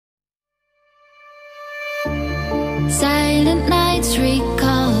nights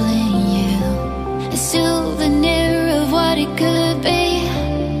recalling you, a souvenir of what it could be.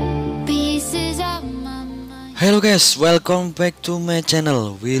 Pieces of my mind. Halo guys, welcome back to my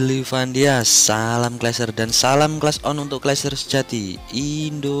channel Willy Diaz. Salam Classer dan salam Class On untuk Classer sejati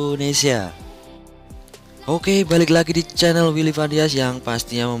Indonesia. Oke, balik lagi di channel Willy Diaz yang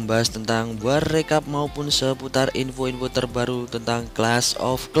pastinya membahas tentang war recap maupun seputar info-info terbaru tentang Clas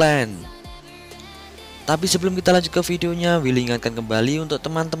of Clans. Tapi sebelum kita lanjut ke videonya, Willy ingatkan kembali untuk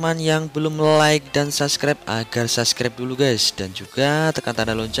teman-teman yang belum like dan subscribe agar subscribe dulu guys, dan juga tekan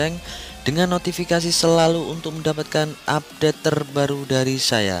tanda lonceng dengan notifikasi selalu untuk mendapatkan update terbaru dari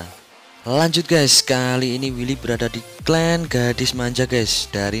saya. Lanjut guys, kali ini Willy berada di klan gadis manja guys.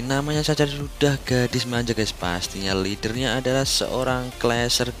 Dari namanya saja sudah gadis manja guys. Pastinya leadernya adalah seorang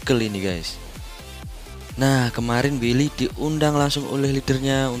classer girl ini guys. Nah, kemarin Willy diundang langsung oleh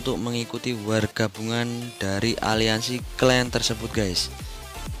leadernya untuk mengikuti war gabungan dari aliansi klan tersebut guys.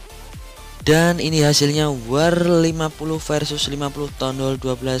 Dan ini hasilnya war 50 versus 50 tondol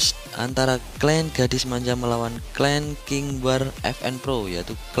 12 antara klan gadis manja melawan klan King War FN Pro,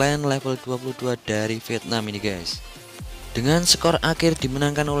 yaitu klan level 22 dari Vietnam ini guys. Dengan skor akhir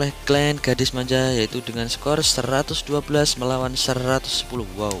dimenangkan oleh klan gadis manja, yaitu dengan skor 112 melawan 110.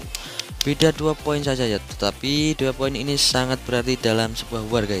 Wow, beda 2 poin saja ya, tetapi 2 poin ini sangat berarti dalam sebuah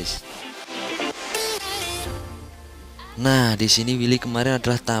war guys. Nah, di sini Willy kemarin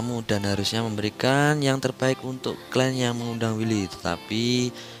adalah tamu dan harusnya memberikan yang terbaik untuk klan yang mengundang Willy, tetapi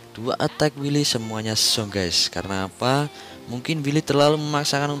dua attack Willy semuanya song guys. Karena apa? Mungkin Willy terlalu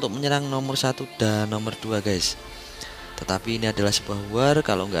memaksakan untuk menyerang nomor 1 dan nomor 2 guys. Tetapi ini adalah sebuah war,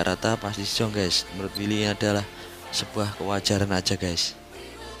 kalau nggak rata pasti song guys. Menurut Willy ini adalah sebuah kewajaran aja guys.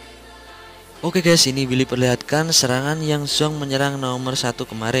 Oke guys, ini Willy perlihatkan serangan yang zong menyerang nomor 1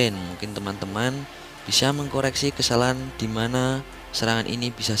 kemarin. Mungkin teman-teman bisa mengkoreksi kesalahan di mana serangan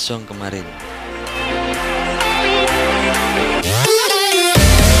ini bisa zong kemarin.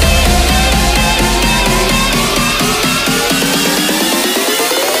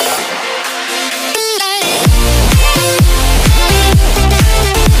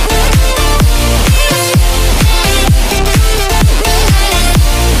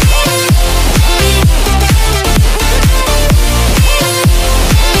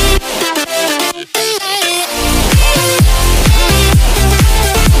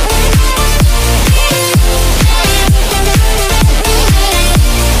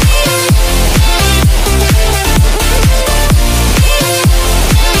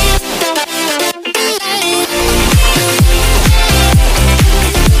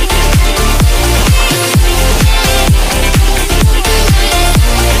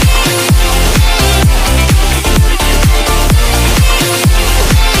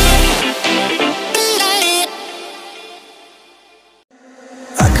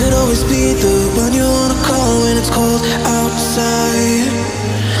 Be the one you wanna call when it's cold outside.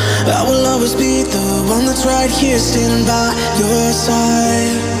 I will always be the one that's right here standing by your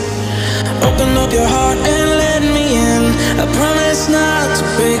side. Open up your heart and let me in. I promise not to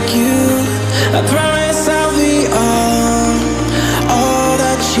break you. I promise I'll be all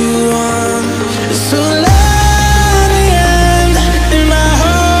that you want. So let me in my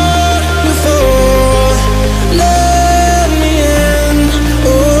heart before. Let me in.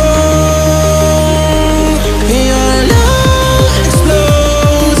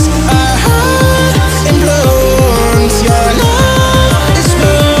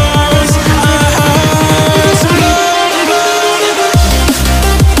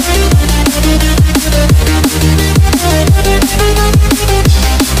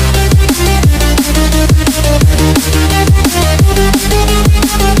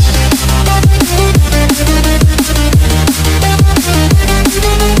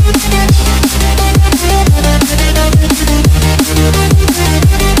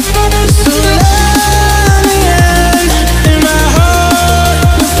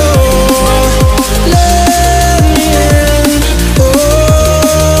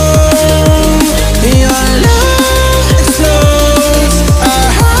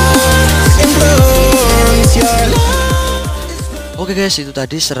 Oke guys, itu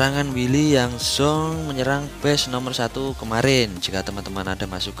tadi serangan Willy yang zong menyerang base nomor 1 kemarin. Jika teman-teman ada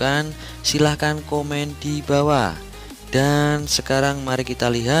masukan, silahkan komen di bawah. Dan sekarang mari kita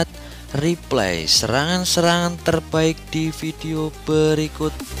lihat replay serangan-serangan terbaik di video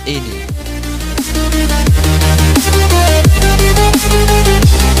berikut ini.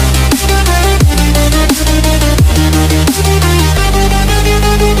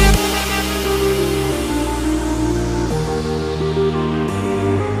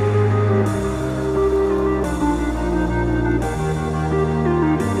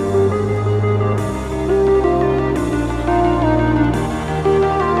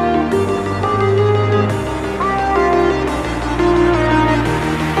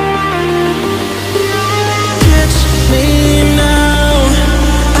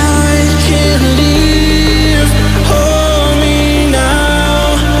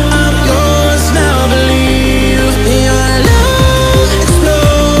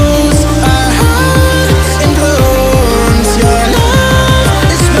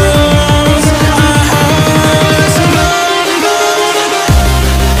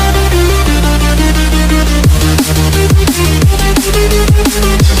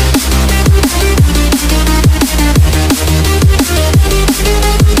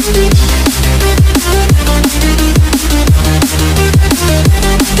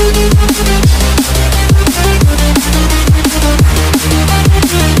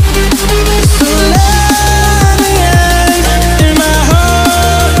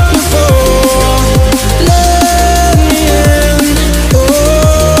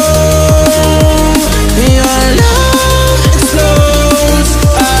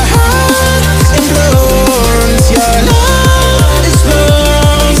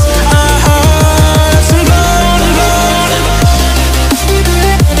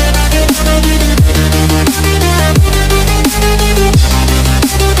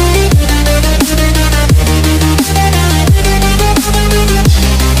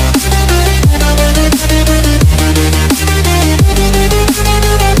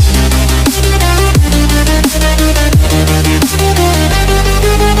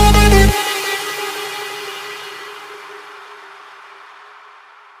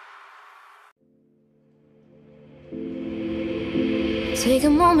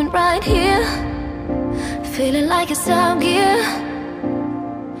 feeling like it's out gear,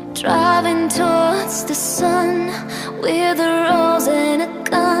 driving towards the sun with a rose and a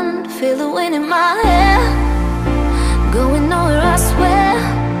gun. Feel the wind in my hair, going nowhere I swear,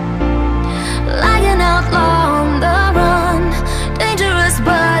 like an outlaw on the run. Dangerous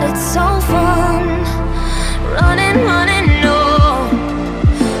but it's so fun. Running, running, no.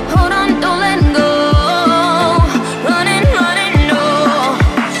 Hold on, don't let go. Running, running, no.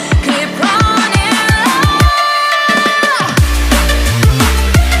 Keep running.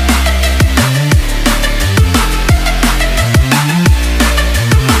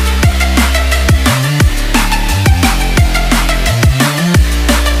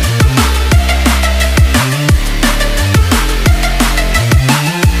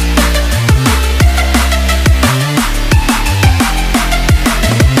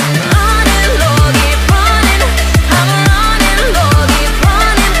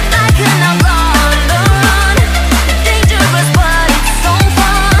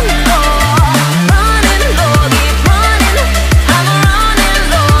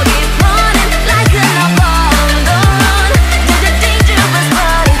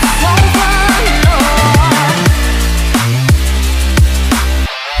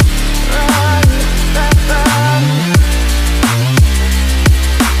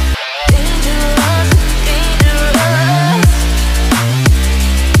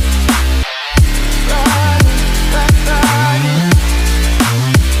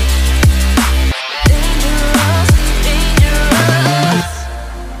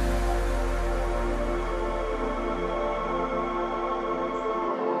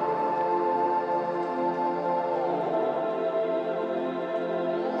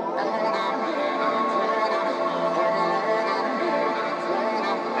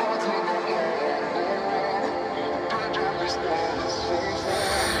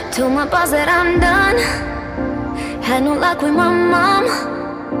 Told my boss that I'm done. Had no luck with my mom.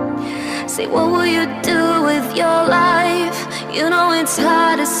 Say, what will you do with your life? You know it's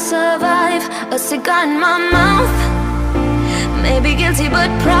hard to survive. A cigar in my mouth, maybe guilty but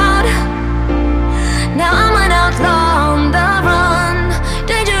proud. Now I'm an outlaw on the run.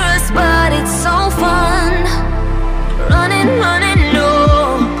 Dangerous but it's so fun. Running, running, no.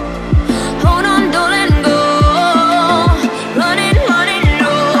 Hold on, don't let go. Running, running,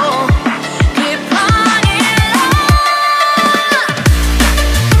 no. Keep running.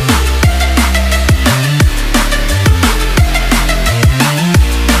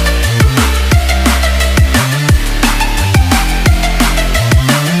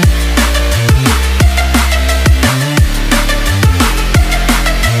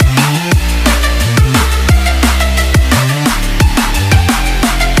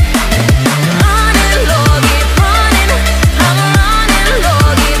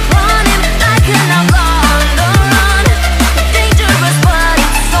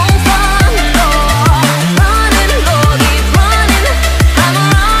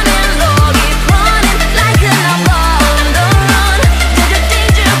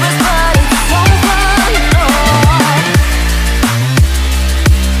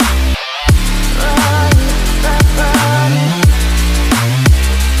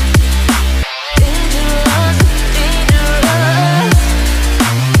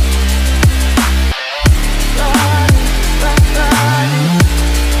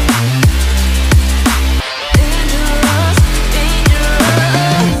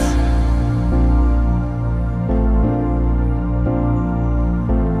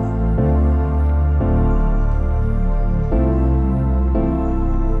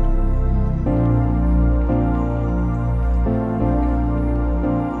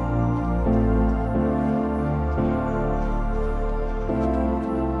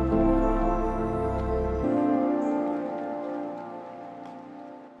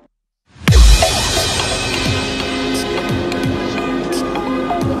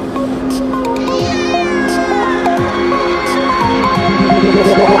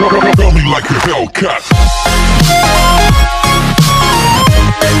 Tell me like a Hellcat.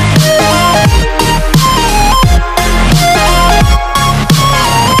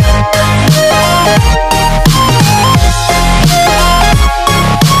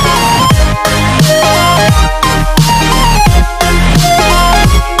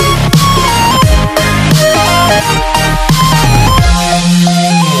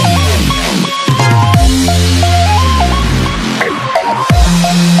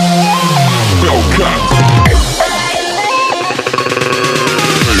 Hellcat.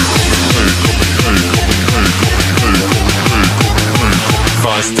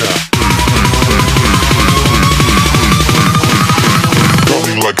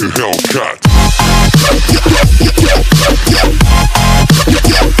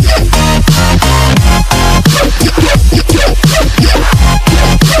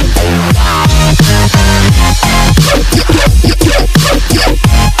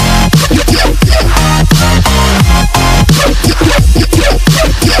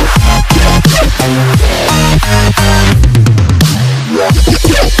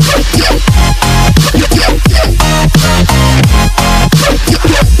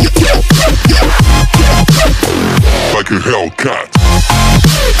 Hellcat.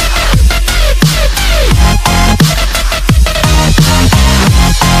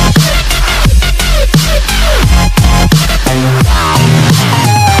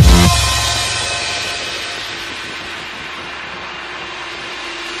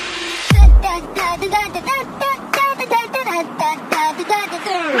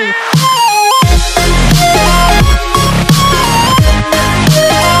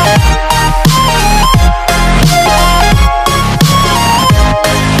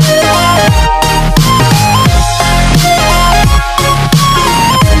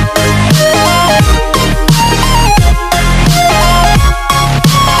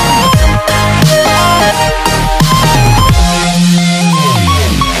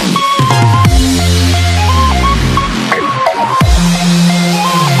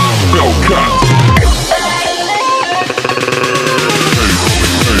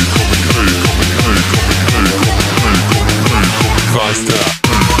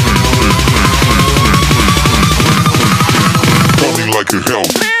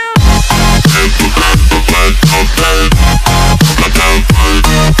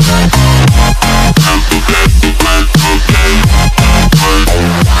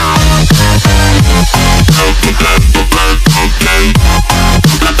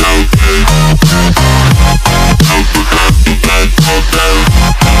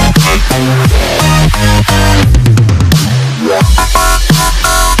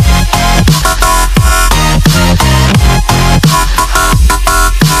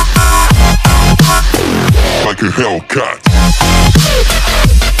 Hellcat.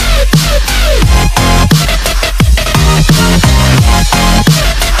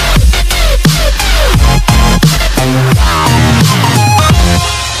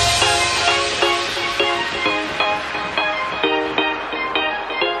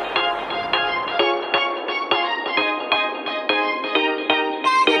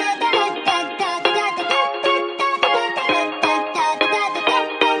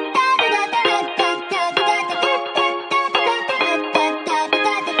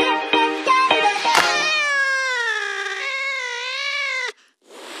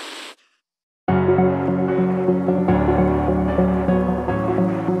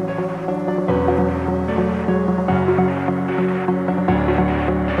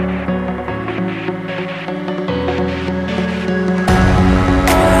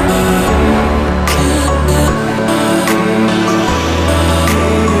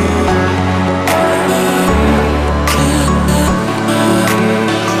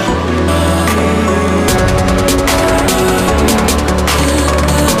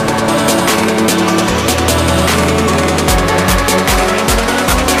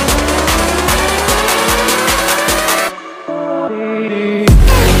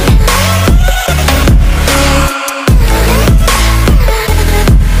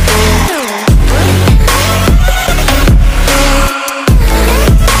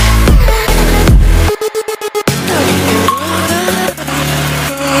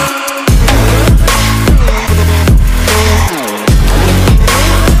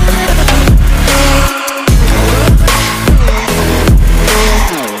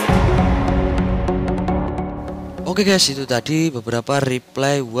 Oke guys, itu tadi beberapa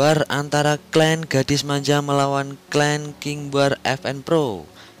replay war antara klan gadis manja melawan klan King War FN Pro.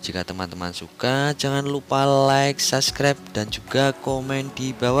 Jika teman-teman suka, jangan lupa like, subscribe, dan juga komen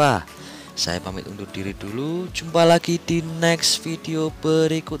di bawah. Saya pamit undur diri dulu, jumpa lagi di next video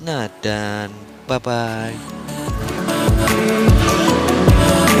berikutnya, dan bye-bye.